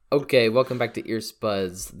Okay, welcome back to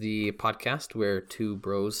Earspuds, the podcast where two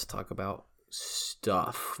bros talk about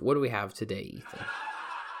stuff. What do we have today, Ethan?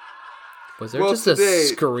 Was there a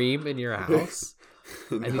scream in your house?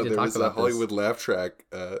 No, there was a Hollywood laugh track,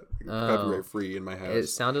 copyright free in my house. It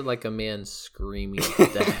sounded like a man screaming to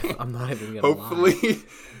death. I'm not even gonna lie.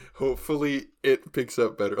 Hopefully it picks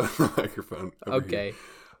up better on the microphone. Okay.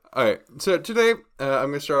 All right. So today I'm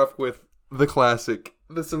going to start off with the classic,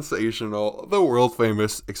 the sensational, the world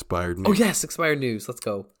famous expired news. Oh yes, expired news. Let's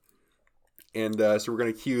go. And so we're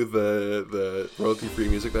going to cue the royalty free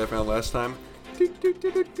music that I found last time.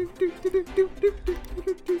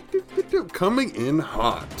 Coming in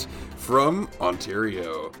hot from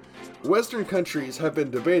Ontario. Western countries have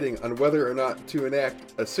been debating on whether or not to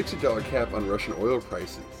enact a $60 cap on Russian oil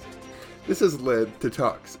prices. This has led to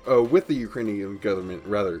talks with the Ukrainian government,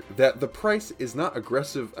 that the price is not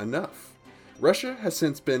aggressive enough. Russia has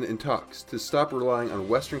since been in talks to stop relying on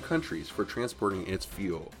Western countries for transporting its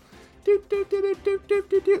fuel.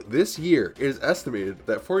 This year, it is estimated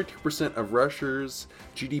that 42% of Russia's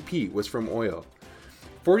GDP was from oil.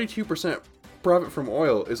 42% profit from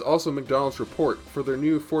oil is also McDonald's report for their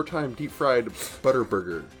new 4-time deep-fried butter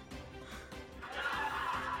burger.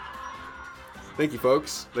 Thank you,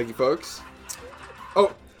 folks.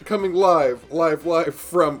 Oh, coming live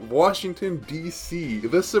from Washington, D.C.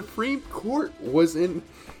 The Supreme Court was in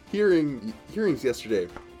hearings yesterday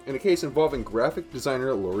in a case involving graphic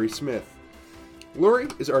designer Lorie Smith. Lorie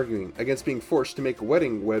is arguing against being forced to make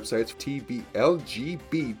wedding websites for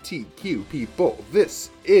LGBTQ people. This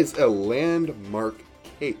is a landmark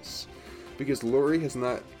case because Lorie has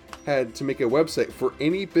not had to make a website for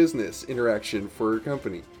any business interaction for her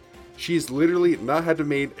company. She's literally not had to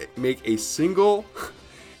make a single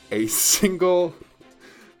wedding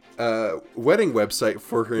website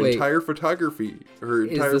for her entire photography, her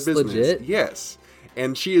entire business. Legit? Yes.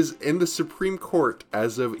 And she is in the Supreme Court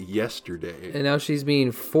as of yesterday. And now she's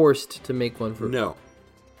being forced to make one for... No.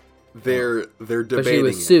 They're debating. But she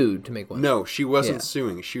was sued to make one. No, she wasn't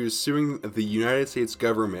suing. She was suing the United States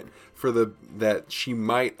government for that she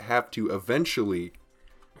might have to eventually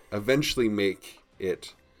make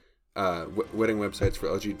it wedding websites for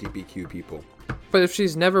LGBTQ people. But if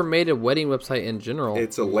she's never made a wedding website in general,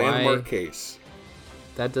 it's a landmark case.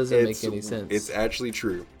 That doesn't make any sense. It's actually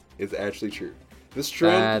true. This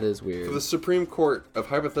trend that is weird for the Supreme Court of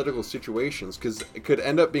hypothetical situations, because it could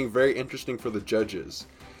end up being very interesting for the judges.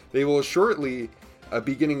 They will shortly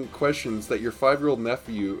be getting questions that your 5-year-old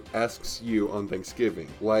nephew asks you on Thanksgiving,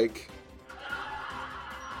 like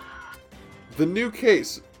the new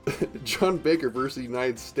case, John Baker versus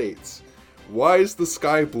United States. Why is the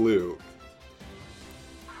sky blue?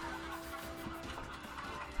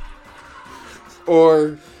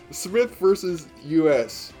 Or Smith versus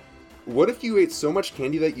U.S. What if you ate so much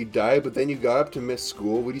candy that you died, but then you got up to miss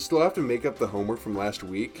school? Would you still have to make up the homework from last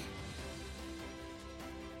week?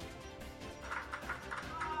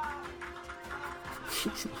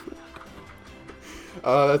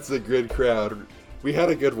 That's a good crowd. We had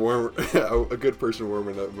a good person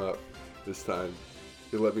warming them up this time.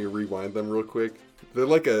 They let me rewind them real quick. They're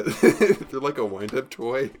like a wind-up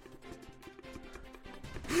toy.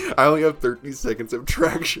 I only have 30 seconds of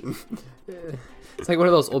traction. It's like one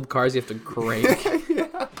of those old cars you have to crank.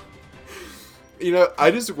 Yeah. You know,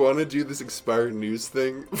 I just want to do this expired news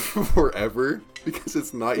thing forever because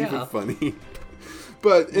it's not even funny.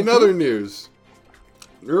 But in other news,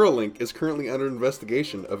 Neuralink is currently under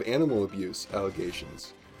investigation of animal abuse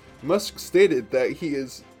allegations. Musk stated that he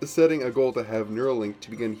is setting a goal to have Neuralink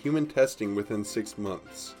to begin human testing within 6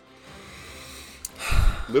 months.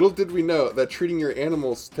 Little did we know that treating your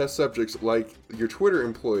animals test subjects like your Twitter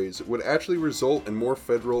employees would actually result in more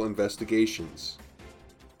federal investigations.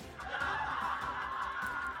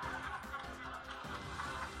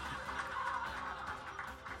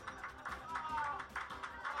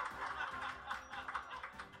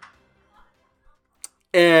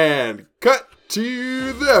 And cut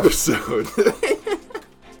to the episode.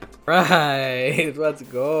 Right, let's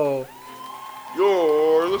go.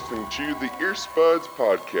 You're listening to the Earspuds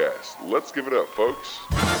podcast. Let's give it up, folks.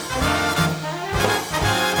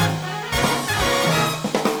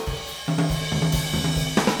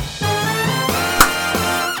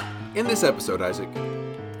 In this episode, Isaac,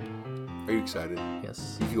 are you excited?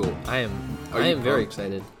 Yes. You feel? I am very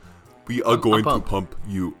excited. We are going to pump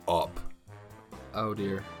you up. Oh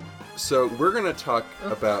dear. So we're gonna talk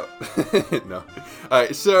about no. All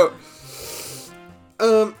right. So,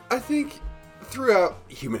 I think throughout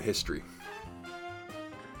human history,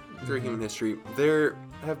 there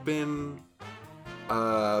have been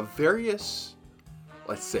various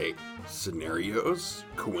let's say, scenarios,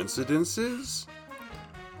 coincidences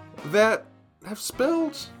that have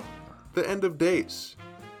spelled the end of days.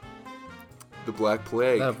 The Black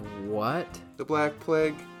Plague. Of what? The Black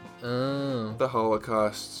Plague. Oh. The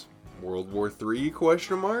Holocaust. World War III, ?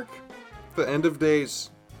 The end of days.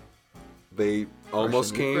 They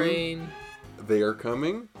almost came. Ukraine. They are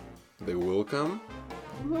coming. They will come.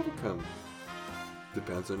 They will come.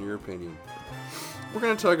 Depends on your opinion. We're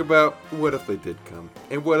going to talk about what if they did come.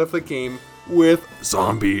 And what if they came with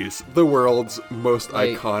zombies. The world's most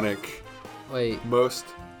iconic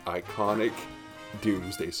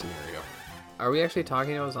doomsday scenario. Are we actually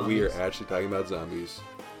talking about zombies? We are actually talking about zombies.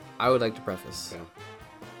 I would like to preface. Yeah.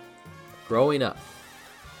 Growing up,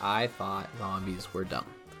 I thought zombies were dumb.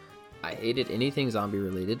 I hated anything zombie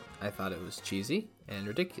related. I thought it was cheesy and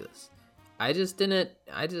ridiculous. I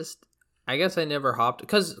guess I never hopped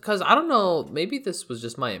because I don't know, maybe this was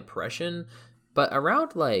just my impression, but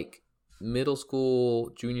around like middle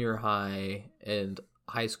school, junior high, and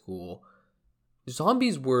high school,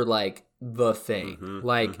 zombies were like the thing.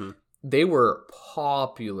 They were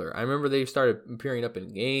popular. I remember they started appearing up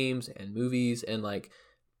in games and movies, and like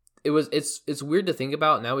it's weird to think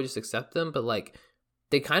about. Now we just accept them, but like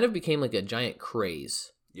they kind of became like a giant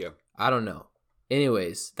craze. Yeah. I don't know.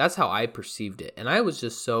 Anyways, that's how I perceived it, and I was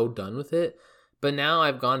just so done with it. But now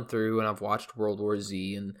I've gone through and I've watched World War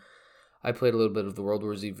Z, and I played a little bit of the World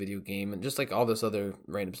War Z video game, and just like all this other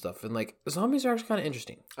random stuff. And like zombies are actually kind of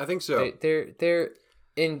interesting. I think so. They're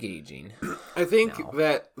engaging. I think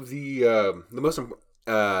that the most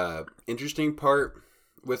interesting part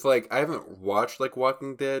with like, I haven't watched like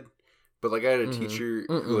Walking Dead, but like I had a teacher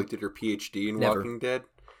who like did her PhD in Walking Dead,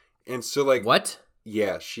 and so like what?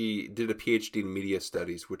 Yeah, she did a PhD in media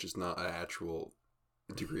studies, which is not an actual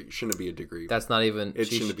degree. It shouldn't be a degree. That's not even. It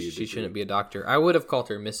shouldn't be a degree. She shouldn't be a doctor. I would have called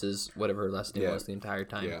her Mrs. whatever her last name was the entire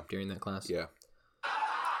time during that class. Yeah.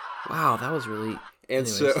 Wow, that was really. And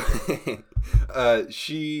anyways. So,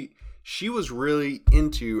 she was really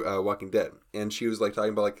into Walking Dead, and she was like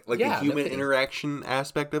talking about like the human interaction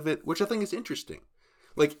aspect of it, which I think is interesting.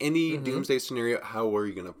 Like any doomsday scenario, how are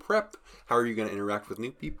you going to prep? How are you going to interact with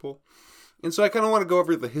new people? And so I kind of want to go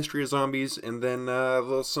over the history of zombies, and then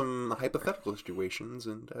some hypothetical situations,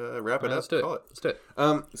 and wrap it up. Let's do it. Let's do it.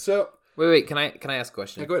 So wait. Can I ask a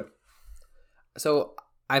question? Yeah, go ahead. So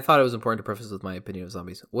I thought it was important to preface with my opinion of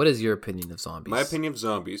zombies. What is your opinion of zombies? My opinion of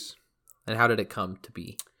zombies. And how did it come to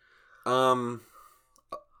be? I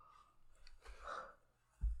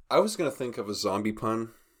was gonna think of a zombie pun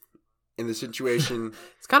in the situation.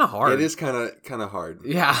 It's kind of hard. It is kind of hard.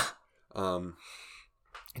 Yeah.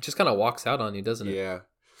 It just kind of walks out on you, doesn't it? Yeah.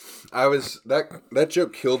 I was that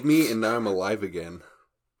joke killed me, and now I'm alive again.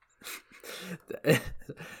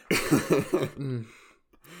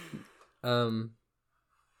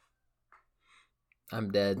 I'm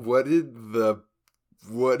dead. What did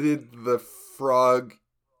the frog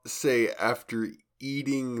say after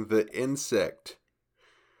eating the insect?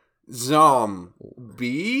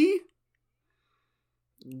 Zombie?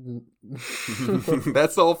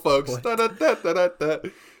 That's all, folks. Da, da, da, da, da, da.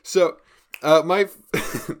 So, my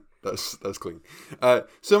that's clean.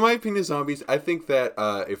 So my opinion of zombies, I think that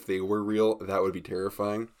if they were real, that would be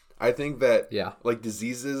terrifying. I think that like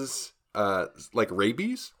diseases, like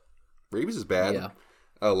rabies is bad. Yeah.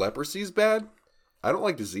 Leprosy is bad. I don't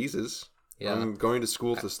like diseases. Yeah. I'm going to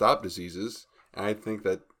school to stop diseases. And I think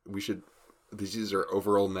that diseases are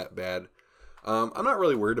overall net bad. I'm not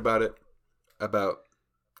really worried about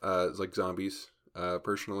like zombies,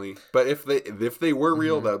 personally. But if they were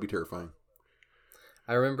real, that would be terrifying.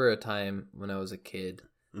 I remember a time when I was a kid,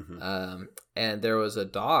 and there was a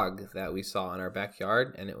dog that we saw in our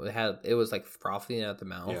backyard, and it was like frothing at the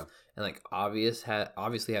mouth, and like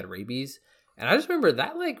obviously had rabies. And I just remember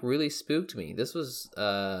that like really spooked me. This was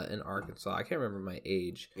in Arkansas. I can't remember my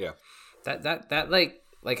age. Yeah. That like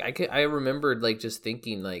I remembered like just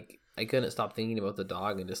thinking like I couldn't stop thinking about the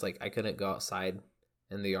dog, and just like I couldn't go outside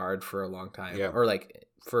in the yard for a long time, or like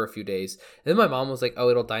for a few days. And then my mom was like, "Oh,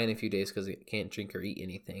 it'll die in a few days because it can't drink or eat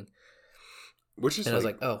anything." And I was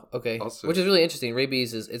like, "Oh, okay." Also, which is really interesting.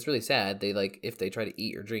 Rabies it's really sad. They like if they try to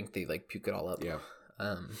eat or drink, they like puke it all up. Yeah.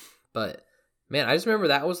 But man, I just remember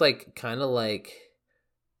that was like kind of like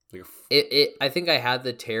it. I think I had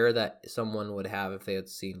the terror that someone would have if they had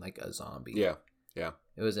seen like a zombie. Yeah. Yeah.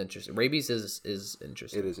 It was interesting. Rabies is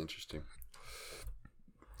interesting. It is interesting.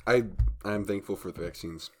 I'm thankful for the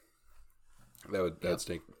vaccines. That would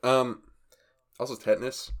stink. Also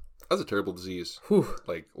tetanus. That's a terrible disease. Whew.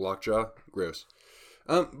 Like lockjaw, gross.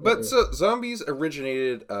 But so zombies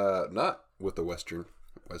originated not with the Western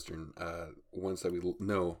Western ones that we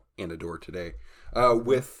know and adore today,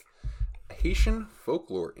 with Haitian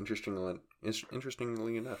folklore.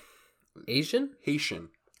 Interestingly enough, Asian, Haitian,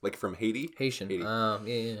 like from Haiti. Haitian. Haiti.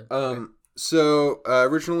 Yeah. So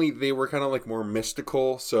originally they were kind of like more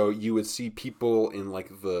mystical. So you would see people in like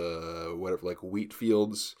the wheat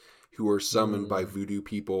fields who were summoned by voodoo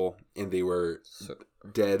people, and they were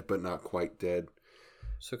dead but not quite dead.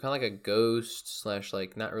 So kind of like a ghost /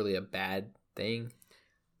 like not really a bad thing.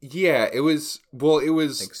 Yeah, it was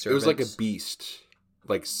like a beast,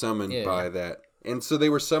 like summoned by that, and so they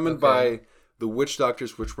were summoned by the witch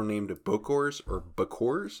doctors, which were named Bokors or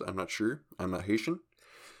Bakors. I'm not sure. I'm not Haitian.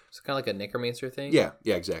 It's kind of like a necromancer thing? Yeah,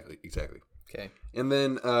 exactly. Okay. And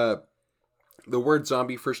then the word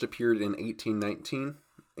zombie first appeared in 1819,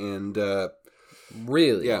 and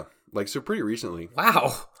really? Yeah, like so pretty recently.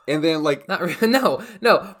 Wow. And then like...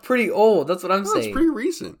 No, pretty old. That's what I'm saying. It's pretty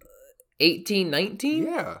recent. 1819?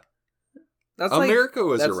 Yeah. That's America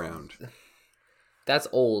was around. That's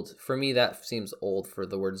old. For me, that seems old for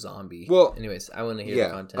the word zombie. Well... Anyways, I want to hear the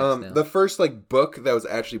context now. The first like book that was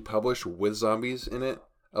actually published with zombies in it,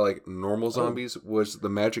 like normal zombies, was The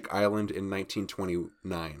Magic Island in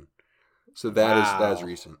 1929. So that is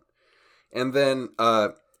recent. And then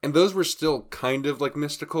and those were still kind of like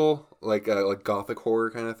mystical, like gothic horror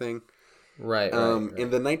kind of thing. Right. In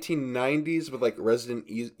the 1990s with like Resident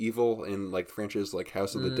Evil and like the franchise like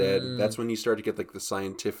House of the Dead, that's when you start to get like the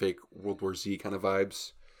scientific World War Z kind of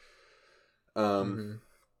vibes. And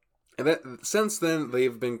that since then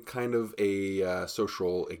they've been kind of a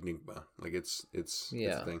social enigma. Like it's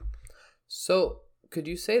a thing. So could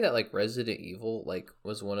you say that like Resident Evil like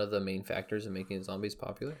was one of the main factors in making zombies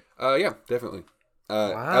popular? Yeah, definitely.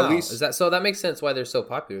 Wow. At least is that so? That makes sense why they're so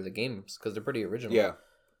popular. The games because they're pretty original. Yeah.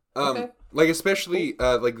 Okay. Like especially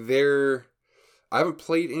like I haven't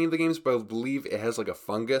played any of the games, but I believe it has like a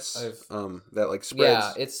fungus that like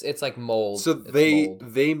spreads. Yeah, it's like mold. So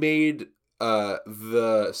they made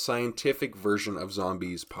the scientific version of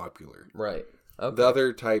zombies popular. Right. Okay. The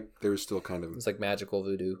other type, there was still kind of... It's like magical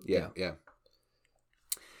voodoo. Yeah.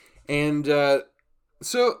 And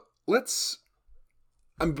so let's...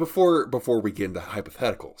 before we get into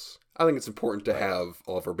hypotheticals, I think it's important to have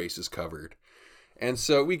all of our bases covered. And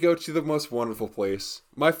so we go to the most wonderful place.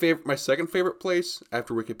 My second favorite place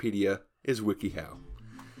after Wikipedia is WikiHow.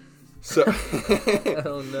 So,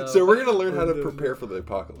 oh, no. So we're gonna learn how to prepare for the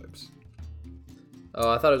apocalypse.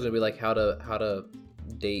 Oh, I thought it was gonna be like how to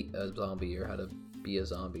date a zombie or how to be a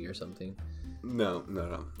zombie or something. No.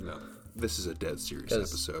 This is a dead serious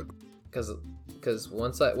episode. Because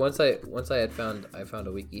once I had found a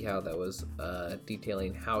WikiHow that was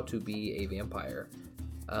detailing how to be a vampire.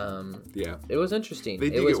 It was interesting.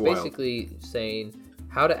 It was basically saying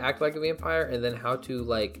how to act like a vampire and then how to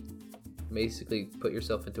like basically put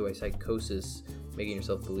yourself into a psychosis, making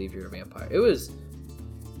yourself believe you're a vampire. It was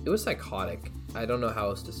psychotic. I don't know how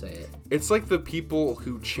else to say it. It's like the people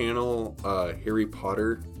who channel Harry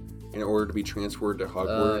Potter in order to be transferred to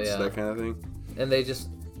Hogwarts, that kind of thing. And they just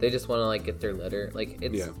want to like get their letter. Like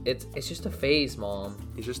it's just a phase, Mom.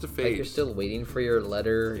 It's just a phase. Like you're still waiting for your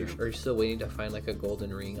letter, or you're still waiting to find like a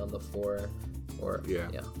golden ring on the floor, or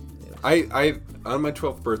I on my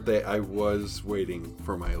 12th birthday, I was waiting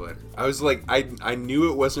for my letter. I was like, I knew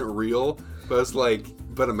it wasn't real, but I was like,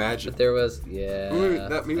 but imagine. But there was, maybe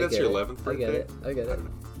that's your 11th birthday. I get it.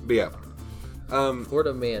 But yeah,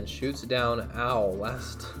 Florida man shoots down owl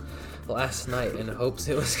last night and hopes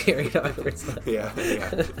it was carried over. Yeah.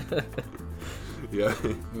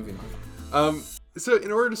 Moving on. So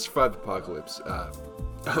in order to survive the apocalypse,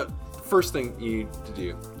 first thing you need to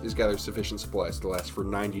do is gather sufficient supplies to last for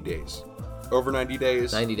 90 days. Over 90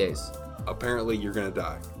 days. 90 days. Apparently, you're gonna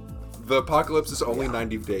die. The apocalypse is only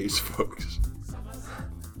 90 days, folks.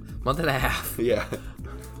 Month and a half. Yeah.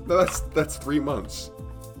 No, that's 3 months.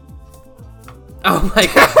 Oh my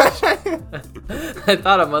gosh. I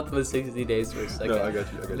thought a month was 60 days for a second. No, I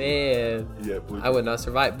got you. Man. Yeah, I would not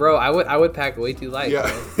survive. Bro, I would pack way too light.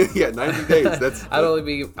 Yeah. Yeah, 90 days. I'd only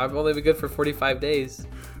be good for 45 days.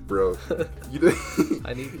 Bro. You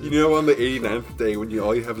know on the 89th day when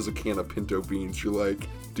all you have is a can of pinto beans, you're like,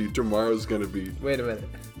 dude, tomorrow's gonna be... Wait a minute.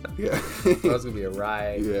 Yeah. Tomorrow's gonna be a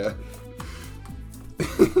ride. Yeah.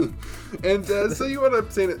 And so you want to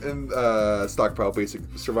obtain and stockpile basic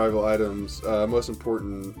survival items. Most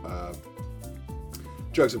important,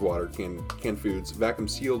 jugs of water, canned foods, vacuum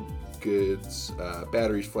sealed goods,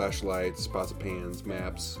 batteries, flashlights, pans,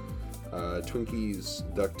 maps, Twinkies,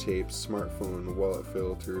 duct tape, smartphone, wallet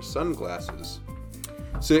filter, sunglasses.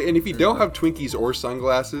 So, and if you don't have Twinkies or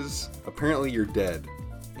sunglasses, apparently you're dead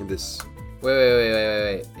in this.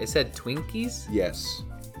 Wait. It said Twinkies? Yes.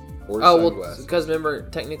 or well, sunglasses. because remember,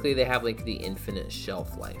 technically they have like the infinite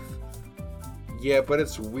shelf life. Yeah, but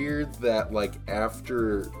it's weird that like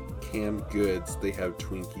after canned goods, they have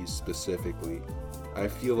Twinkies specifically. I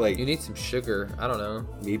feel like You need some sugar. I don't know.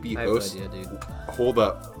 maybe I have no idea, dude. Hold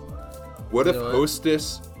up. What You if know what?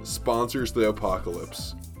 Hostess sponsors the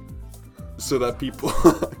apocalypse so that people?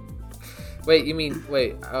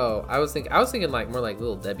 Wait. Oh, I was thinking like more like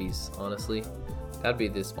Little Debbie's. Honestly, that'd be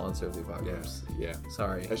the sponsor of the apocalypse. Yeah.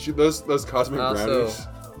 Sorry. Actually, those cosmic Also- brownies.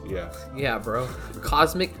 Yeah. Yeah, bro.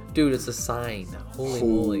 Cosmic, dude. It's a sign. Holy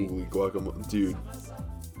moly. Guacamole, dude.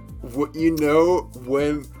 What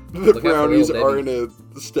when the Look out for brownies Little are in a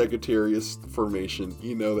Stegosaurus formation,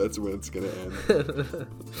 that's when it's gonna end.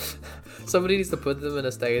 Somebody needs to put them in a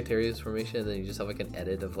Stegosaurus formation, and then you just have like an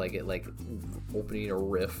edit of like it like opening a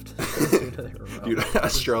rift. Dude,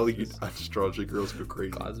 astrology girls go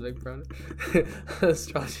crazy. Cosmic brownie.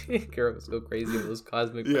 Astrology girls go crazy with those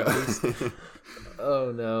cosmic brownies. Yeah.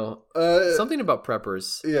 Oh no. Something about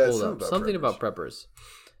preppers. Yeah, Hold up. Something about preppers.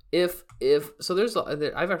 If so,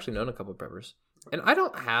 I've actually known a couple of preppers, and I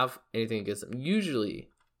don't have anything against them. Usually,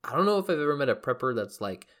 I don't know if I've ever met a prepper that's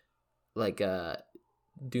like a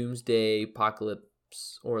doomsday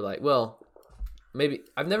apocalypse or maybe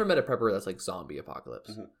I've never met a prepper that's like zombie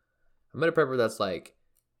apocalypse. Mm-hmm. I met a prepper that's like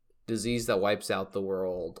disease that wipes out the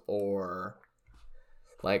world or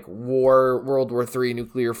like World War III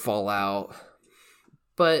nuclear fallout.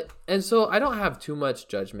 And so I don't have too much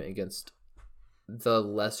judgment against the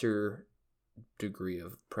lesser degree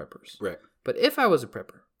of preppers. Right. But if I was a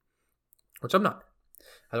prepper, which I'm not,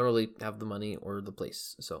 I don't really have the money or the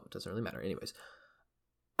place, so it doesn't really matter. Anyways,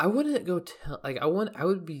 I wouldn't go tell, I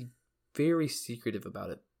would be very secretive about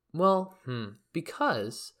it. Well,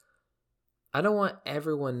 because I don't want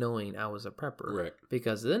everyone knowing I was a prepper. Right.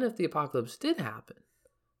 Because then if the apocalypse did happen,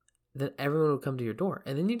 then everyone would come to your door.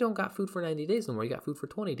 And then you don't got food for 90 days no more. You got food for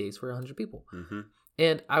 20 days for 100 people. Mm-hmm.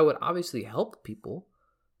 And I would obviously help people,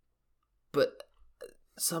 but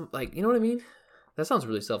you know what I mean? That sounds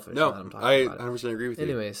really selfish. No, now that I'm talking I about it. 100% agree with you.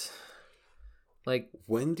 Anyways,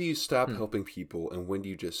 when do you stop helping people and when do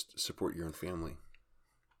you just support your own family?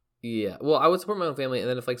 yeah. Well, I would support my own family, and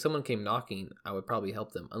then if someone came knocking, I would probably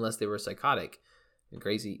help them, unless they were psychotic and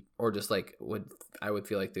crazy, or just I would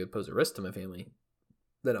feel like they would pose a risk to my family.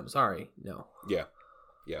 Then I'm sorry, no. Yeah.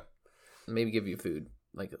 Maybe give you food,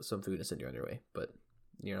 like some food, and send you on your way, but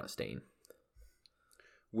you're not staying.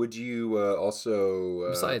 Would you also...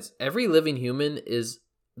 Besides, every living human is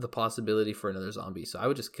the possibility for another zombie, so I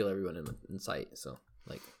would just kill everyone in sight. So,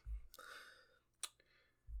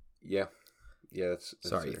 Yeah, that's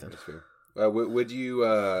sorry, fair. Ethan. That's fair. Would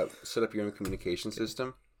you set up your own communication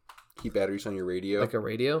system? Keep batteries on your radio? Like a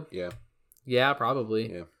radio? Yeah,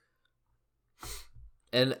 probably. Yeah.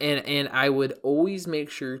 And I would always make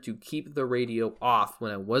sure to keep the radio off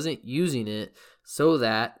when I wasn't using it, so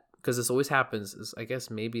that, because this always happens, I guess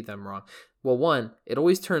maybe I'm wrong. Well, one, it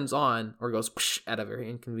always turns on or goes at a very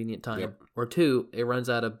inconvenient time. Yep. Or two, it runs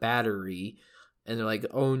out of battery, and they're like,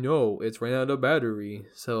 oh no, it's ran out of battery.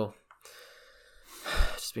 So,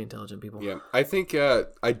 just be intelligent, people. Yeah, I think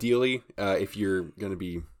ideally, if you're going to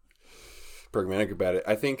be pragmatic about it,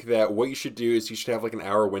 I think that what you should do is you should have an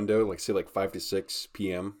hour window, say 5 to 6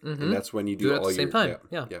 p.m. Mm-hmm. And that's when you do it at all the same time.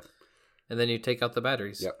 Yeah. Yeah. And then you take out the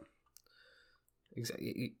batteries. Yep.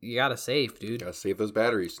 Exactly. You gotta save, dude. Gotta save those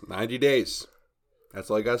batteries. 90 days.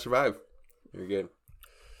 That's all you gotta survive. You're good.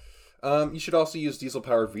 You should also use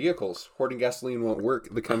diesel-powered vehicles. Hoarding gasoline won't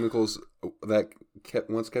work. The chemicals that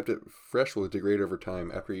once kept it fresh will degrade over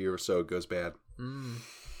time. After a year or so, it goes bad.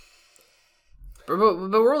 But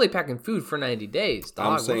we're only packing food for 90 days,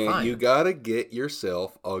 dog. I'm saying you gotta get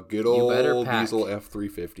yourself a good old diesel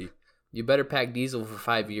F-350. You better pack diesel for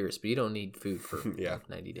 5 years, but you don't need food for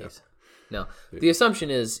 90 days. Yeah. No, the assumption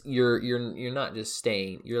is you're not just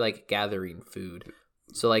staying. You're gathering food.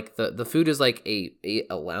 So the food is a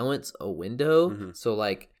allowance, a window. Mm-hmm.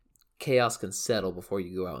 So chaos can settle before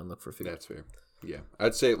you go out and look for food. That's fair. Yeah,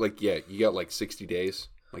 I'd say you got 60 days,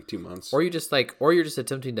 2 months. Or you're just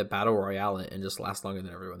attempting to battle royale it and just last longer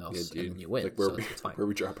than everyone else, and then you win. Where it's fine. Where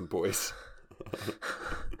we dropping boys?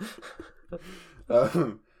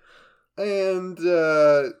 And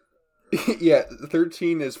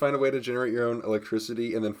 13 is find a way to generate your own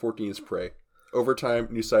electricity, and then 14 is pray. Over time,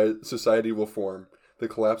 new society will form. The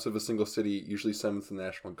collapse of a single city usually summons the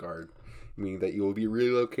National Guard, meaning that you will be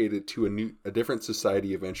relocated to a different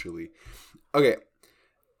society eventually. Okay.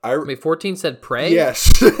 Wait, 14 said pray?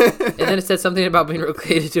 Yes. And then it said something about being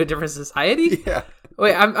relocated to a different society? Yeah.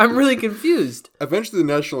 Wait, I'm really confused. Eventually the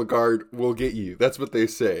National Guard will get you. That's what they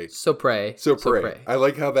say. So pray. So pray. I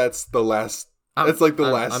like how that's the last That's like the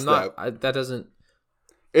last step. That doesn't.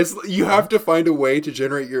 You have to find a way to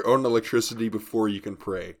generate your own electricity before you can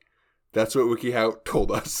pray. That's what WikiHow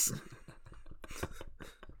told us.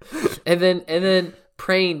 And then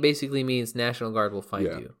praying basically means National Guard will find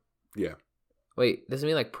you. Yeah. Wait, does it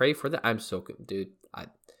mean like pray for that? I'm so good, dude.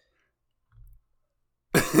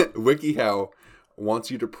 WikiHow wants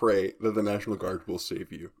you to pray that the National Guard will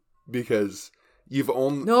save you because you've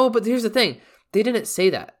only... No, but here's the thing. They didn't say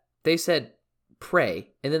that. They said pray,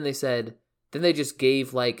 and then they just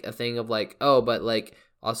gave like a thing of like, oh, but like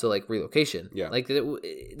also like relocation. Yeah. Like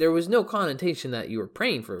there was no connotation that you were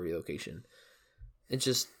praying for a relocation. It's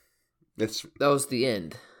just that was the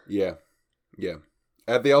end. Yeah. Yeah.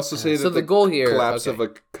 They also say that the goal here, collapse of a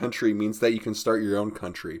country means that you can start your own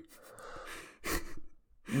country.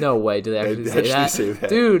 No way do they actually say that?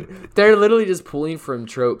 Dude, they're literally just pulling from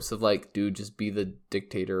tropes of like, dude, just be the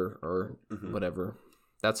dictator or whatever.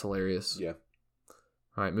 That's hilarious. Yeah.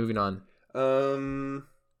 All right, moving on.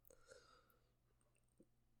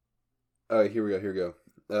 Here we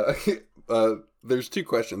go. There's two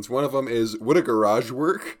questions. One of them is, would a garage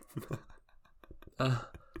work? And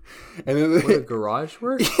then would a garage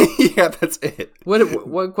work? Yeah, that's it.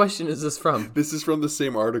 What question is this from? This is from the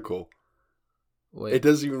same article. Wait. It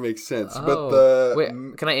doesn't even make sense. But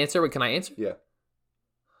wait, can I answer? Can I answer? Yeah.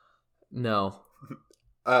 No.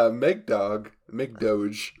 McDoge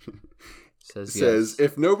says yes.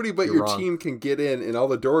 If nobody but your team can get in and all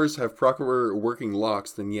the doors have proper working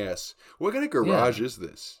locks, then yes. What kind of garage is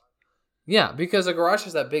this? Yeah, because a garage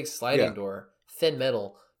has that big sliding door, thin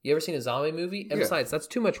metal. You ever seen a zombie movie? And besides, that's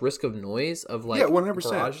too much risk of noise. Of like, 100%.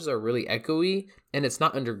 Garages are really echoey, and it's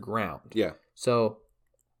not underground. Yeah. So,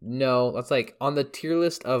 no, that's like on the tier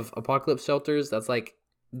list of apocalypse shelters. That's like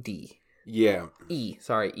D. Yeah. E.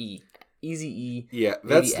 Sorry, E. Easy E. Yeah,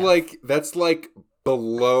 that's like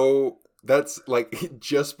below. That's like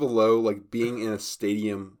just below like being in a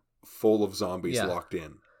stadium full of zombies locked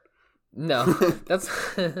in. No, that's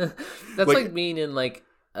like being in like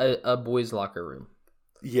a boys' locker room.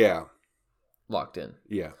 Yeah. Locked in.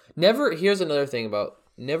 Yeah. Here's another thing about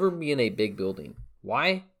never be in a big building.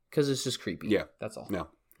 Why? Because it's just creepy. Yeah. That's all. No.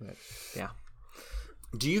 Yeah.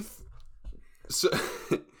 Do you... So...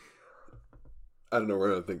 I don't know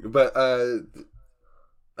what I'm thinking. But,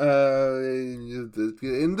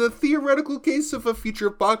 in the theoretical case of a future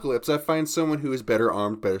apocalypse, I find someone who is better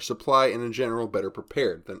armed, better supply, and in general better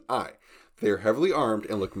prepared than I. They are heavily armed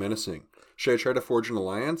and look menacing. Should I try to forge an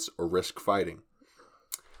alliance or risk fighting?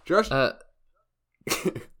 Josh,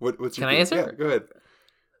 what's your Can I answer? Yeah, go ahead.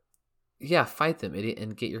 Yeah, fight them, idiot,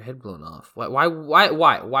 and get your head blown off. Why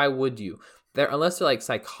would you? Unless they're like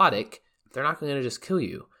psychotic, they're not going to just kill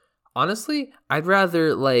you. Honestly, I'd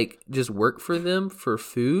rather like just work for them for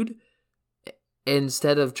food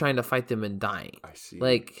instead of trying to fight them and dying. I see.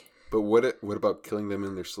 Like, but what about killing them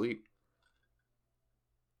in their sleep?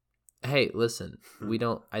 Hey, listen, we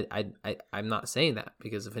don't. I'm not saying that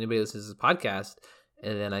because if anybody listens to this podcast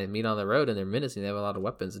and then I meet on the road and they're menacing, they have a lot of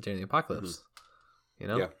weapons during the apocalypse. You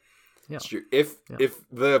know? Yeah. It's true. If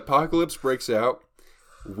the apocalypse breaks out,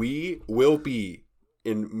 we will be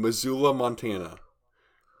in Missoula, Montana.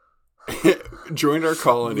 Join our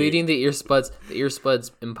colony, leading the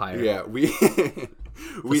earspuds empire. Yeah, the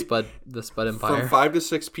spud empire. From 5 to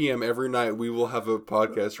 6 p.m. every night, we will have a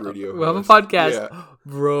podcast radio. We'll have a podcast,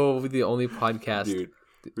 bro. The only podcast, dude.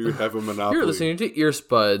 We would have a monopoly. You're listening to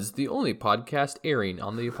Earspuds, the only podcast airing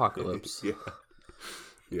on the apocalypse.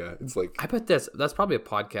 Yeah. It's like I bet that's probably a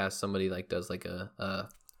podcast. Somebody like does like a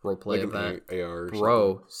role play of that. AR,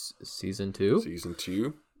 bro. Season 2. Season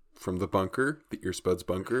 2 from the bunker, the Earspuds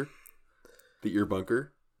bunker. The ear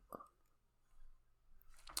bunker.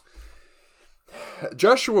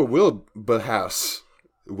 Joshua Willebahas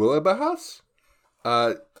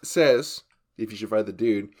says, if you should find the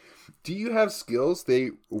dude, do you have skills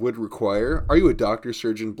they would require? Are you a doctor,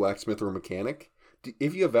 surgeon, blacksmith, or mechanic?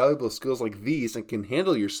 If you have valuable skills like these and can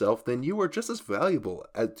handle yourself, then you are just as valuable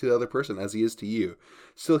to the other person as he is to you.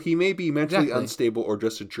 Still, he may be mentally unstable or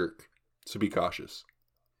just a jerk, so be cautious.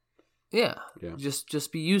 Yeah.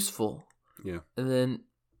 Just be useful. Yeah, and then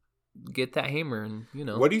get that hammer and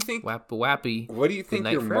What do you think? Wappy. What do you think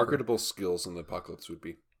your marketable skills in the apocalypse would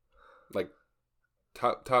be? Like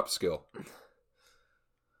top skill.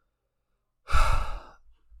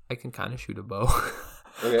 I can kind of shoot a bow.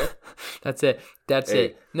 Okay, that's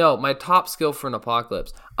it. No, my top skill for an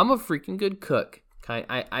apocalypse. I'm a freaking good cook.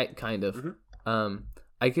 I kind of. Mm-hmm.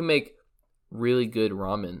 I can make really good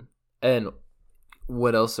ramen. And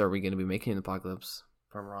what else are we going to be making in the apocalypse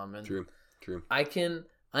from ramen? True.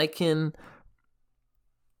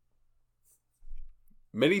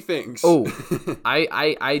 many things. Oh,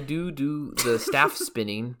 I do the staff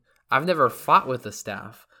spinning. I've never fought with a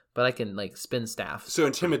staff, but I can like spin staff. So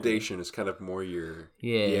intimidation is kind of more your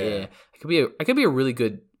yeah. I could be a really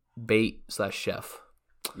good bait / chef.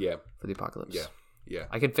 Yeah. For the apocalypse. Yeah.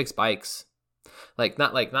 I can fix bikes. Like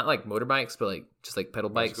not like motorbikes, but like just like pedal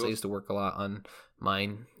bikes. I used to work a lot on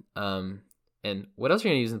mine. And what else are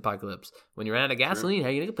you gonna use in apocalypse? When you run out of gasoline, how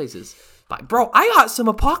are you gonna get places? Bro, I got some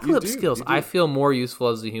apocalypse skills. I feel more useful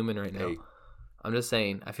as a human right now. Hey. I'm just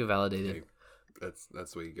saying, I feel validated. Hey.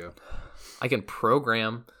 That's the way you go. I can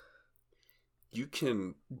program. You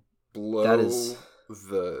can blow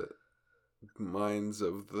the minds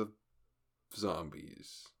of the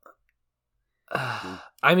zombies.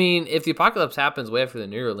 I mean, if the apocalypse happens way after the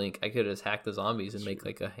Neuralink, I could just hack the zombies and make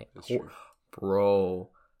like a bro.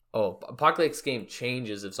 Oh, apocalypse game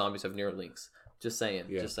changes if zombies have Neuralinks. Just saying.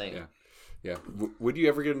 Yeah. Would you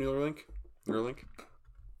ever get a Neuralink?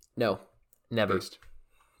 No, never.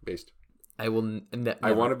 Based. I will.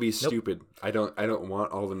 I want to be stupid. I don't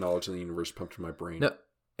want all the knowledge in the universe pumped in my brain. No,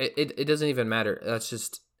 it doesn't even matter. That's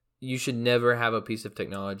just, you should never have a piece of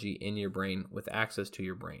technology in your brain with access to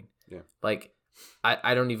your brain. Yeah. Like,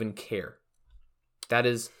 I don't even care. That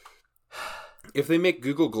is. If they make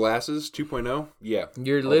Google Glasses 2.0, yeah.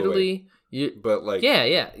 You're literally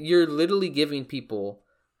you're literally giving people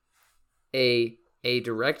a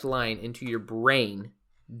direct line into your brain,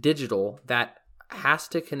 digital, that has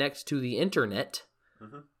to connect to the internet.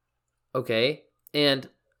 Mm-hmm. Okay? And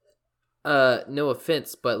no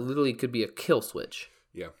offense, but literally could be a kill switch.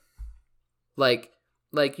 Yeah. Like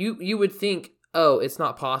you would think, oh, it's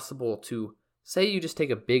not possible to say you just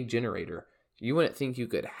take a big generator. You wouldn't think you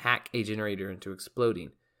could hack a generator into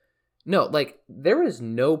exploding. No, like, there is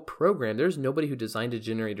no program. There's nobody who designed a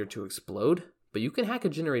generator to explode, but you can hack a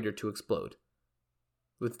generator to explode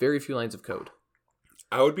with very few lines of code.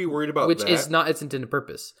 I would be worried about that. Which is not its intended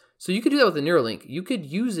purpose. So you could do that with the Neuralink. You could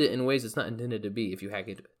use it in ways it's not intended to be if you hack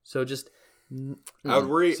it. So just... I would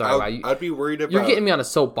worry. I'd be worried about... You're getting me on a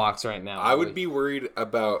soapbox right now. I would be worried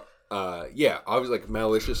about, obviously, like,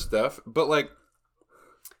 malicious stuff, but, like,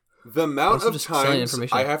 the amount of times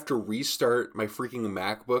I have to restart my freaking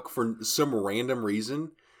MacBook for some random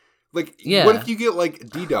reason. Like, what if you get, like,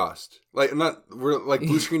 DDoSed? Like,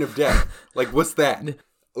 blue screen of death. Like, what's that?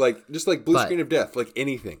 Like, just, like, blue screen of death. Like,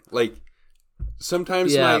 anything. Like,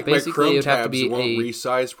 sometimes my Chrome tabs won't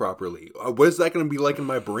resize properly. What is that going to be like in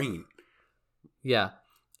my brain? Yeah.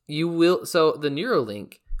 You will... So, the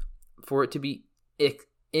Neuralink, for it to be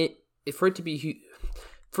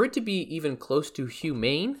even close to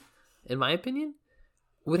humane, in my opinion,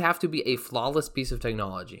 would have to be a flawless piece of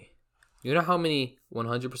technology. You know how many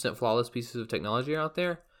 100% flawless pieces of technology are out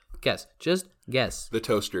there? Guess. Just guess. The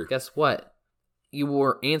toaster. Guess what?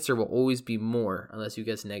 Your answer will always be more unless you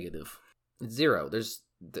guess negative. It's zero. There's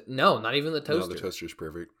no, not even the toaster. No, the toaster's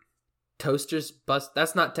perfect. Toasters bust.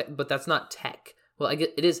 That's not tech, but that's not tech. Well, I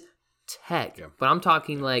get it is tech, but I'm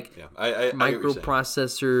talking like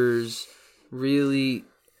microprocessors. Really,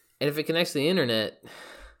 and if it connects to the internet.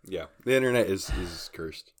 Yeah, the internet is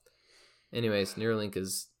cursed. Anyways, Neuralink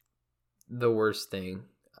is the worst thing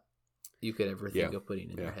you could ever think of putting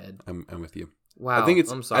in your head. I'm with you. Wow,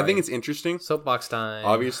 I'm sorry. I think it's interesting. Soapbox time,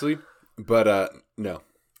 obviously, but no.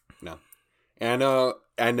 And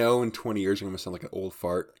I know in 20 years I'm gonna sound like an old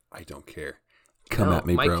fart. I don't care. Come at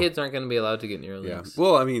me, bro. My kids aren't gonna be allowed to get Neuralinks. Yeah.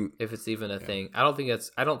 Well, I mean, if it's even a thing, I don't think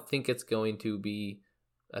it's going to be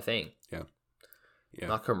a thing. Yeah.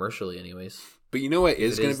 Not commercially, anyways. But you know what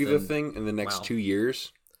is going to be the thing in the next 2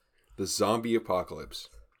 years? The zombie apocalypse.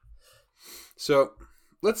 So,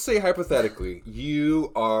 let's say hypothetically,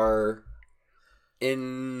 you are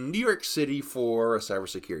in New York City for a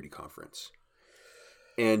cybersecurity conference.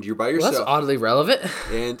 And you're by yourself. Well, that's oddly relevant.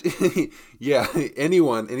 And,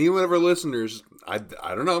 anyone of our listeners, I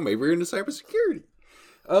don't know, maybe you're into cybersecurity.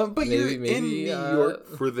 But you're in New York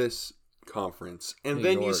for this conference, and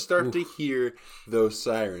then you start to hear those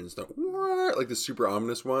sirens, like the super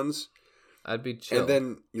ominous ones. I'd be chill. And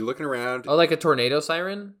then you're looking around. Oh, like a tornado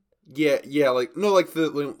siren? Yeah, like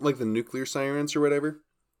the nuclear sirens or whatever.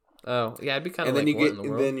 Oh, yeah, I'd be kind of. And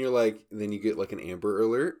then you get like an Amber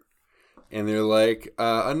Alert, and they're like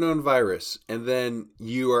unknown virus, and then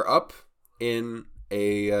you are up in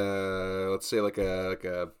a let's say like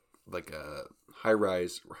a high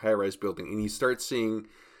rise building, and you start seeing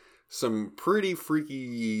some pretty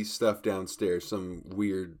freaky stuff downstairs, some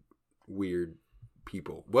weird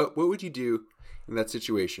people. What would you do in that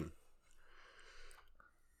situation?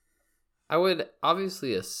 I would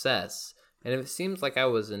obviously assess, and if it seems like I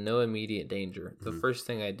was in no immediate danger, the first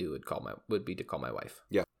thing I do would be to call my wife.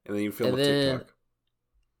 Yeah, and then you film a TikTok.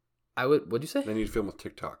 I would. What'd you say? They need to film with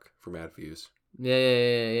TikTok for mad views.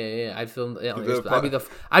 Yeah. I'd film.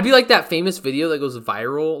 I'd be like that famous video that goes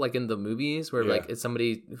viral, like in the movies, where like it's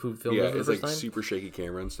somebody who filmed it for the first time. Super shaky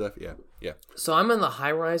camera and stuff. Yeah. So I'm in the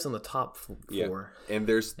high rise on the top floor, and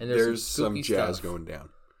there's some jazz going down,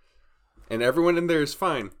 and everyone in there is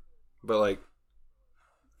fine, but like,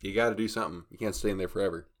 you got to do something. You can't stay in there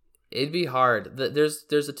forever. It'd be hard.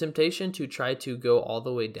 There's a temptation to try to go all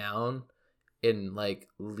the way down and like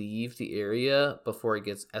leave the area before it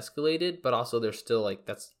gets escalated, but also there's still like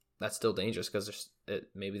that's still dangerous because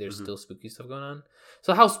there's still spooky stuff going on.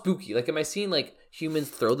 So how spooky? Like, am I seeing like humans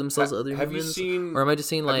throw themselves at other humans? Or am I just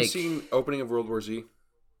seeing like? Have you seen opening of World War Z?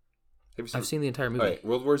 I've seen the entire movie. Right,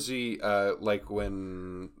 World War Z, like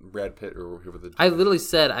when Brad Pitt or whoever I literally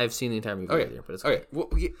said I've seen the entire movie. Okay, earlier, but it's okay. Well,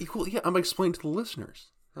 yeah. I'm explaining to the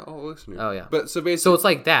listeners, not all the listeners. Oh yeah. But so basically, it's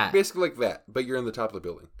like that. Basically like that, but you're in the top of the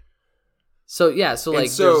building. So yeah,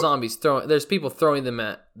 there's zombies there's people throwing them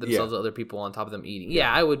at themselves, other people on top of them eating.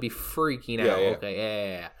 Yeah, I would be freaking out. Yeah. Okay,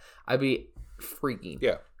 yeah. I'd be freaking.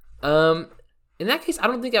 Yeah. In that case, I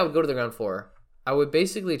don't think I would go to the ground floor. I would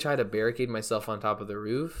basically try to barricade myself on top of the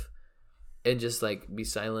roof, and just like be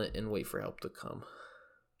silent and wait for help to come.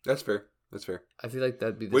 That's fair. I feel like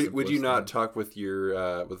that'd be the Would you not talk with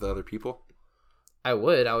your with other people? I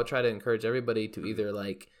would try to encourage everybody to either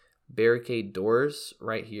like barricade doors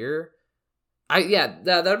right here. That'd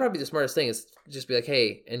probably be the smartest thing, is just be like,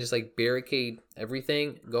 hey, and just like barricade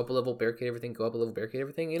everything, go up a level, barricade everything, go up a level, barricade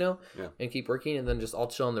everything, and keep working, and then just all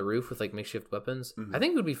chill on the roof with like makeshift weapons. I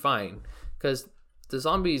think it would be fine, because the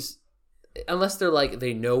zombies, unless they're like,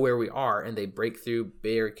 they know where we are and they break through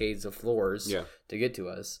barricades of floors to get to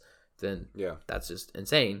us, then that's just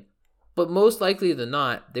insane. But most likely than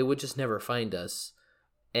not, they would just never find us,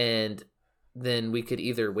 and then we could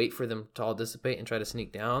either wait for them to all dissipate and try to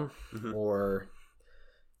sneak down, or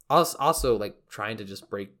also like trying to just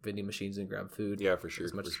break vending machines and grab food. Yeah, for sure,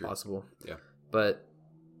 as much as possible. Yeah, but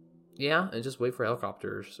and just wait for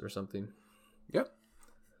helicopters or something. Yeah,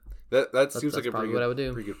 that seems like a pretty what I would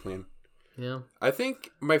do. Pretty good plan. Yeah, I think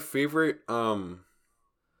my favorite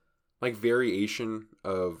like variation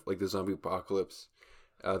of like the zombie apocalypse.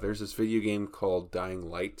 There's this video game called Dying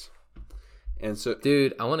Light. And so,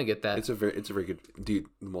 dude, I want to get that. It's a very good, dude.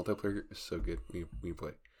 The multiplayer is so good. We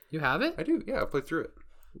play. You have it? I do. Yeah, I played through it.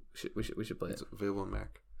 We should play it. It's available on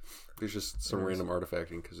Mac. There's just some random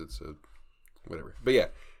artifacting because it's a whatever. But yeah,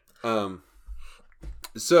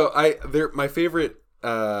 so my favorite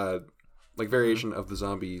like variation of the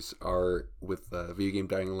zombies are with video game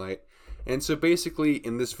Dying Light, and so basically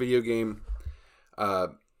in this video game,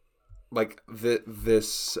 like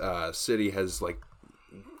this city has like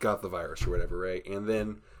got the virus or whatever, right? And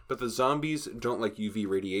then, but the zombies don't like UV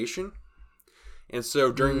radiation, and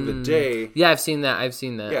so during the day, I've seen that.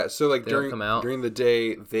 Yeah, so like during the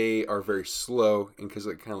day, they are very slow, and because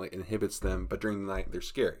it kind of like inhibits them. But during the night, they're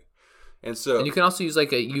scary, and you can also use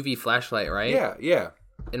like a UV flashlight, right? Yeah,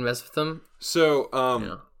 and mess with them. So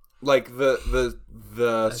like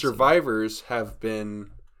the survivors have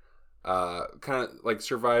been kind of like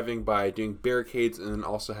surviving by doing barricades and then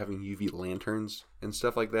also having UV lanterns and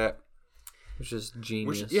stuff like that, which is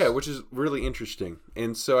genius. Which is really interesting.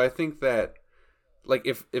 And so I think that like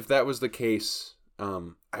if that was the case,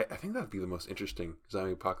 I think that would be the most interesting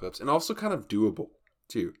zombie apocalypse, and also kind of doable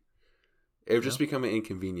too. It would just become an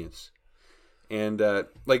inconvenience. And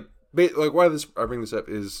like why I bring this up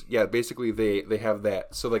is basically they have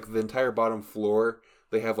that, so like the entire bottom floor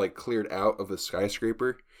they have like cleared out of the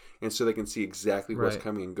skyscraper. And so they can see exactly what's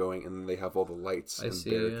coming and going, and then they have all the lights and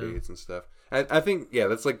barricades and stuff. I think,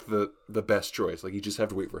 that's like the best choice. Like, you just have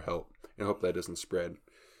to wait for help and hope that doesn't spread.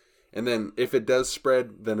 And then if it does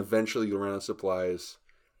spread, then eventually you'll run out of supplies,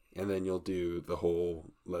 and then you'll do the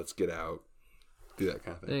whole let's get out, do that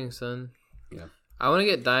kind of thing. Thanks, son. Yeah. I want to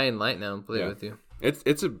get Dying Light now and play with you.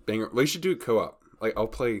 It's a banger. We should do co-op. Like, I'll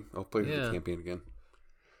play the campaign again.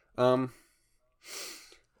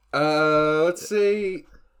 Let's say...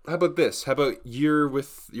 How about this? How about you're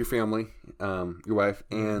with your family, your wife,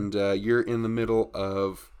 and you're in the middle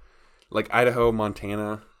of like Idaho,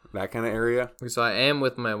 Montana, that kind of area. So I am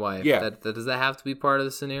with my wife. Yeah. Does that have to be part of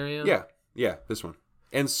the scenario? Yeah, this one.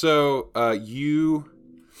 And so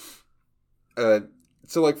so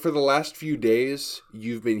like for the last few days,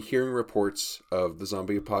 you've been hearing reports of the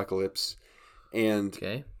zombie apocalypse,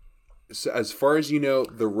 and so as far as you know,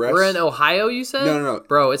 the rest... We're in Ohio, you said? No.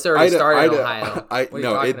 Bro, it's already started in Ohio.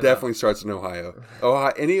 It definitely starts in Ohio.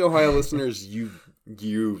 Any Ohio listeners,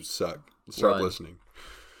 you suck. Start listening.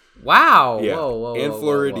 Wow. Yeah. Whoa. And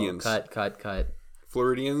Floridians. Cut.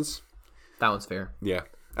 Floridians. That one's fair. Yeah.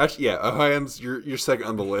 Actually, yeah, Ohioans, you're second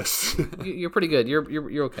on the list. You're pretty good.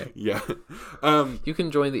 You're okay. Yeah. You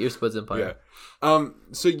can join the Earbuds Empire. Yeah.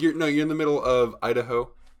 So you're in the middle of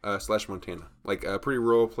Idaho / Montana, like a pretty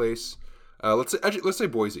rural place. Let's say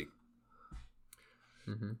Boise.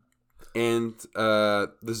 Mm-hmm. And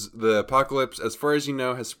the apocalypse, as far as you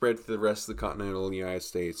know, has spread to the rest of the continental United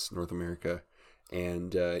States, North America,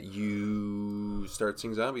 and you start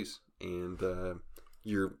seeing zombies, and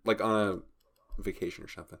you're like on a vacation or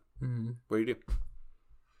something. Mm-hmm. What do you do?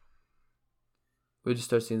 We just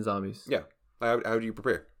start seeing zombies. Yeah. How do you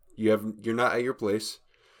prepare? You're not at your place.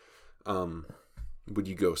 Would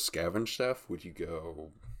you go scavenge stuff? Would you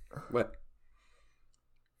go what?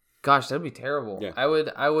 Gosh, that'd be terrible. Yeah. I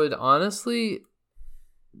would honestly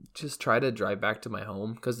just try to drive back to my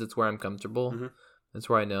home because it's where I'm comfortable. Mm-hmm. It's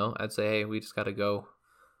where I know. I'd say, hey, we just got to go.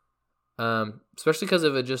 Especially because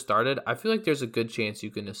if it just started, I feel like there's a good chance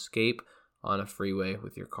you can escape on a freeway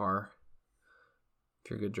with your car.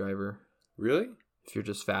 If you're a good driver. Really? If you're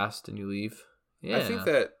just fast and you leave. Yeah. I think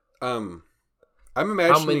that I'm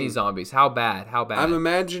imagining how many zombies? How bad? I'm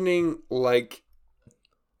imagining like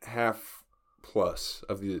half plus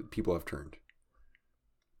of the people have turned.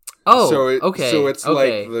 Oh, okay. So it's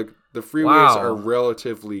like the freeways are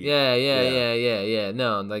relatively. Yeah.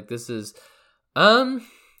 No, like this is, I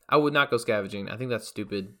would not go scavenging. I think that's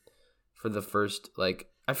stupid. For the first, like,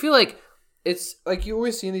 I feel like it's like you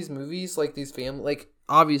always see in these movies, like these family, like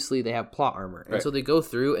obviously they have plot armor, and so they go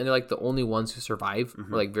through and they're like the only ones who survive,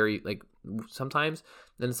 or like very like sometimes.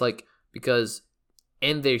 Then it's like because.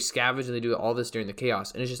 And they scavenge and they do all this during the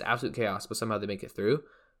chaos. And it's just absolute chaos, but somehow they make it through.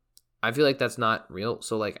 I feel like that's not real.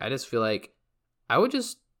 So, like, I just feel like I would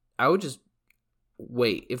just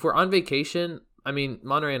wait. If we're on vacation, I mean,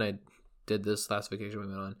 Monterey and I did this last vacation we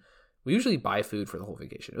went on. We usually buy food for the whole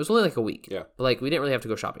vacation. It was only like a week. Yeah. But, like, we didn't really have to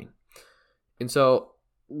go shopping. And so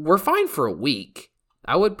we're fine for a week.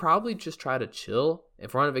 I would probably just try to chill.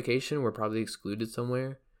 If we're on a vacation, we're probably excluded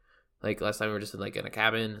somewhere. Like last time we were just in a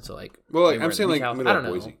cabin, so like. Well, like, I'm saying like middle of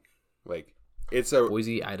Boise, like it's a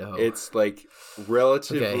Boise, Idaho. It's like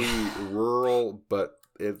relatively rural, but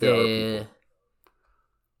there are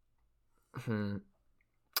people.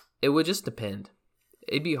 It would just depend.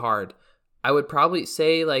 It'd be hard. I would probably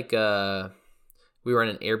say like we were on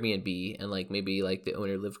an Airbnb and like maybe like the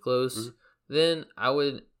owner lived close. Mm-hmm. Then I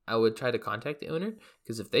would try to contact the owner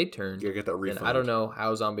because if they turned, you get that refund. I don't know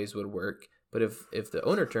how zombies would work. But if the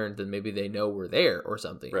owner turned, then maybe they know we're there or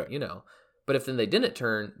something, right. You know. But if then they didn't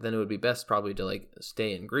turn, then it would be best probably to like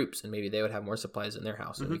stay in groups, and maybe they would have more supplies in their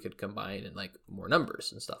house, and we could combine in like more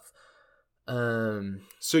numbers and stuff.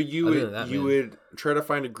 So you would try to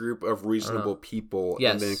find a group of reasonable people,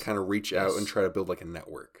 and then kind of reach out and try to build like a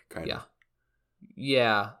network, kind of.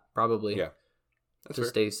 Yeah, probably. Yeah, that's to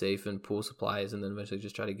stay safe and pool supplies, and then eventually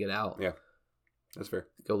just try to get out. Yeah, that's fair.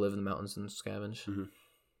 Go live in the mountains and scavenge. Mm-hmm.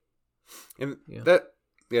 And that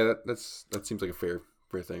seems like a fair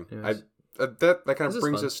thing. Anyways. That kind of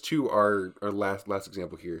brings us to our last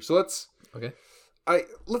example here. So let's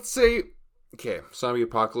say zombie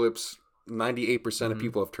apocalypse. 98% of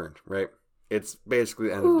people have turned. Right, it's basically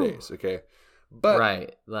the end of days. Okay,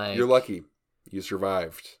 but like you're lucky, you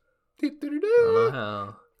survived. I don't know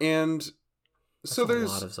how. And so there's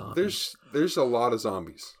a lot of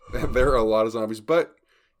zombies. There are a lot of zombies, but.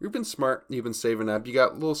 You've been smart. You've been saving up. You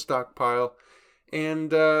got a little stockpile.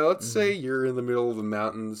 And let's say you're in the middle of the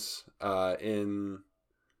mountains in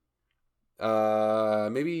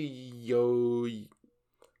maybe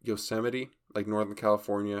Yosemite, like Northern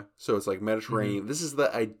California. So it's like Mediterranean. This is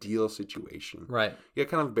the ideal situation. Right. You got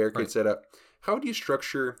kind of a barricade set up. How do you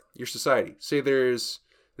structure your society? Say it's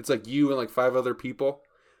like you and like 5 other people.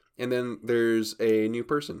 And then there's a new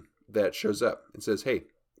person that shows up and says, hey,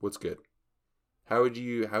 what's good? How do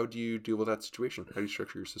you deal with that situation? How do you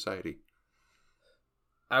structure your society?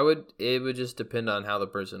 It would just depend on how the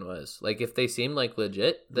person was. Like if they seemed like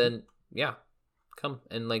legit, then yeah, come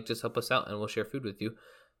and like just help us out and we'll share food with you.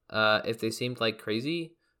 If they seemed like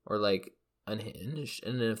crazy or like unhinged,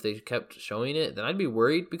 and then if they kept showing it, then I'd be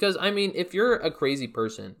worried because I mean, if you're a crazy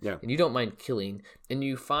person and you don't mind killing, and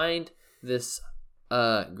you find this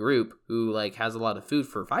group who like has a lot of food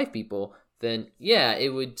for 5 people. Then yeah, it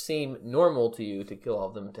would seem normal to you to kill all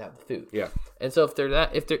of them to have the food. Yeah. And so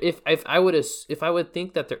if I would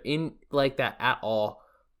think that they're in like that at all,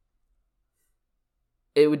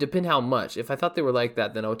 it would depend how much. If I thought they were like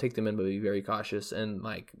that, then I would take them in, but be very cautious and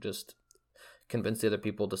like just convince the other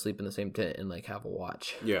people to sleep in the same tent and like have a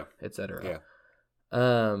watch. Yeah. Etc.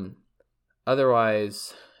 Yeah.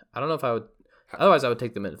 Otherwise, I don't know if I would. Otherwise, I would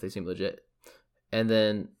take them in if they seem legit, and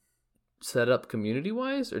then set up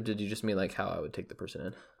community-wise, or did you just mean like how I would take the person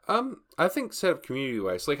in? I think set up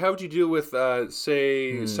community-wise. Like, how would you deal with,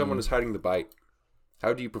 say, someone is hiding the bite?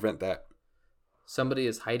 How do you prevent that? Somebody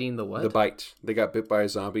is hiding the what? The bite. They got bit by a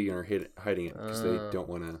zombie and are hiding it because they don't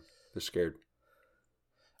want to. They're scared.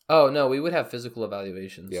 Oh no, we would have physical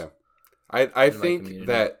evaluations. Yeah, I think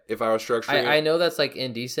that if I was structuring, I know that's like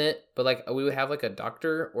indecent, but like we would have like a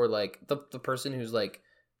doctor or like the person who's like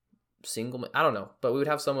single. I don't know, but we would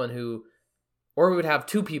have someone who, or we would have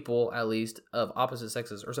two people at least of opposite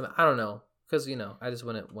sexes or something. I don't know, because I just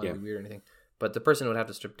wouldn't want to be weird or anything. But the person would have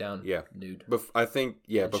to strip down, nude. But I think,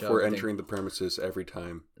 before entering the premises every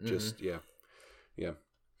time, just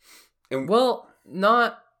And well,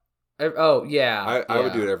 not. Oh yeah, I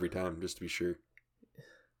would do it every time just to be sure.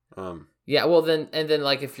 Yeah, well then, and then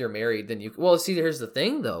like if you're married, then you. Well, see, here's the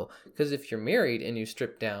thing though, because if you're married and you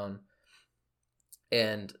strip down,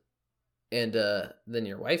 and then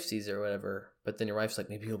your wife sees it or whatever, but then your wife's like,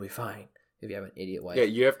 maybe you'll be fine if you have an idiot wife. Yeah,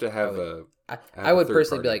 you have to have I would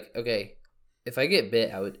personally be like, okay. If I get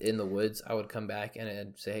bit, I would in the woods. I would come back and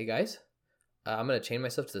I'd say, "Hey guys, I'm gonna chain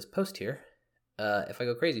myself to this post here. If I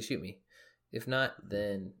go crazy, shoot me. If not,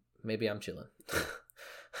 then maybe I'm chilling."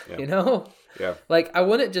 Yeah. Like I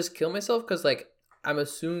wouldn't just kill myself because like I'm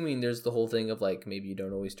assuming there's the whole thing of like maybe you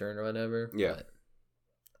don't always turn or whatever. Yeah. But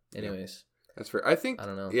anyways, that's fair. I think. I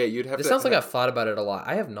don't know. Yeah, you'd have. It sounds like I've thought about it a lot.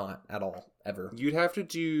 I have not at all ever. You'd have to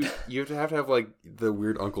do. You have to have like the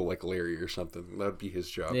weird uncle like Larry or something. That would be his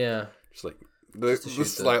job. Yeah. Just like. The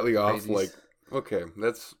slightly off, like, okay,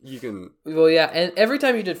 that's, you can... Well, yeah, and every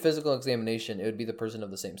time you did physical examination, it would be the person of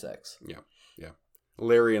the same sex. Yeah.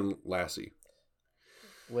 Larry and Lassie.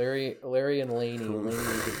 Larry and Laney.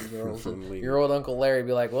 Your old Uncle Larry would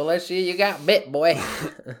be like, well, let's see, you got bit, boy.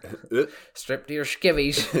 Strip to your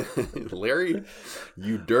skivvies. Larry,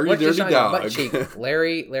 you dirty dog. Butt cheek?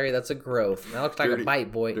 Larry, that's a growth. That looks like a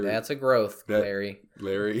bite, boy. That's a growth, Larry.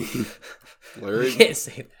 Larry. You can't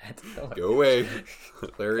say that. Go away.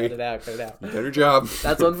 Larry. Cut it out. You done your job.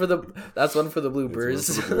 That's one for the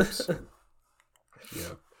bloopers.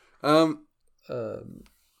 Yeah.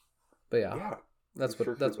 But yeah. That's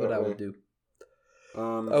what I would do.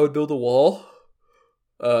 I would build a wall,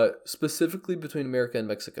 specifically between America and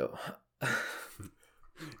Mexico.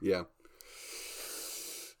 Yeah.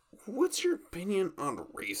 What's your opinion on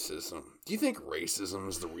racism? Do you think racism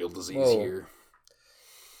is the real disease here?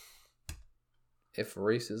 If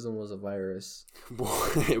racism was a virus, boy,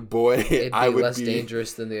 it'd be less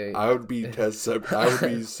dangerous than the. I would be I would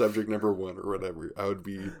be subject number 1 or whatever. I would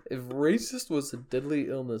be. If racist was a deadly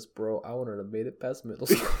illness, bro, I wouldn't have made it past middle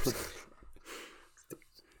school.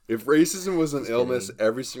 If racism was an illness,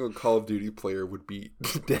 every single Call of Duty player would be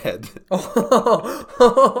dead. If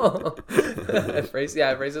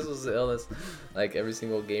racism was an illness, like every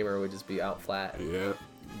single gamer would just be out flat. Yeah,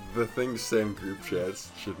 the thing to say in group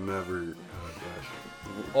chats should never.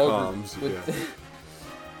 Comms. Yeah.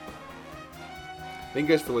 Thank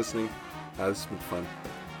you guys for listening. This has been fun.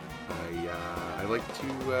 I like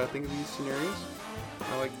to think of these scenarios.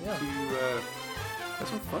 I like to have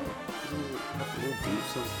some fun. Have a little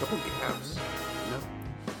boost, a couple gaps.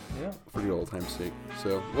 Yeah. For the old time's sake.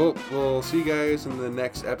 So we'll see you guys in the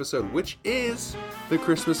next episode, which is the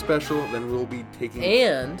Christmas special. Then we'll be taking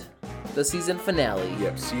and the season finale.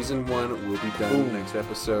 Yep, season 1 will be done next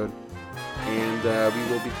episode. And we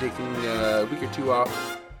will be taking a week or 2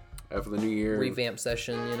 off for the new year. Revamp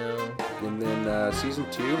session, And then season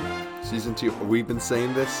 2, we've been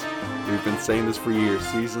saying this for years.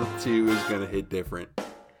 Season 2 is going to hit different.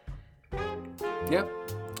 Yeah.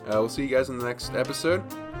 We'll see you guys in the next episode.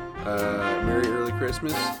 Merry early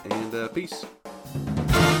Christmas and peace.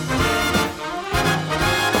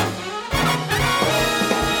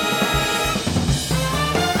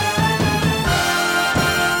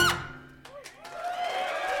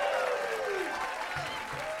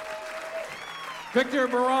 Victor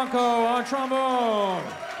Barranco on trombone.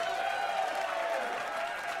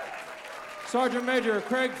 Sergeant Major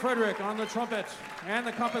Craig Frederick on the trumpet and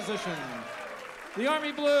the composition. The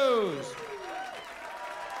Army Blues.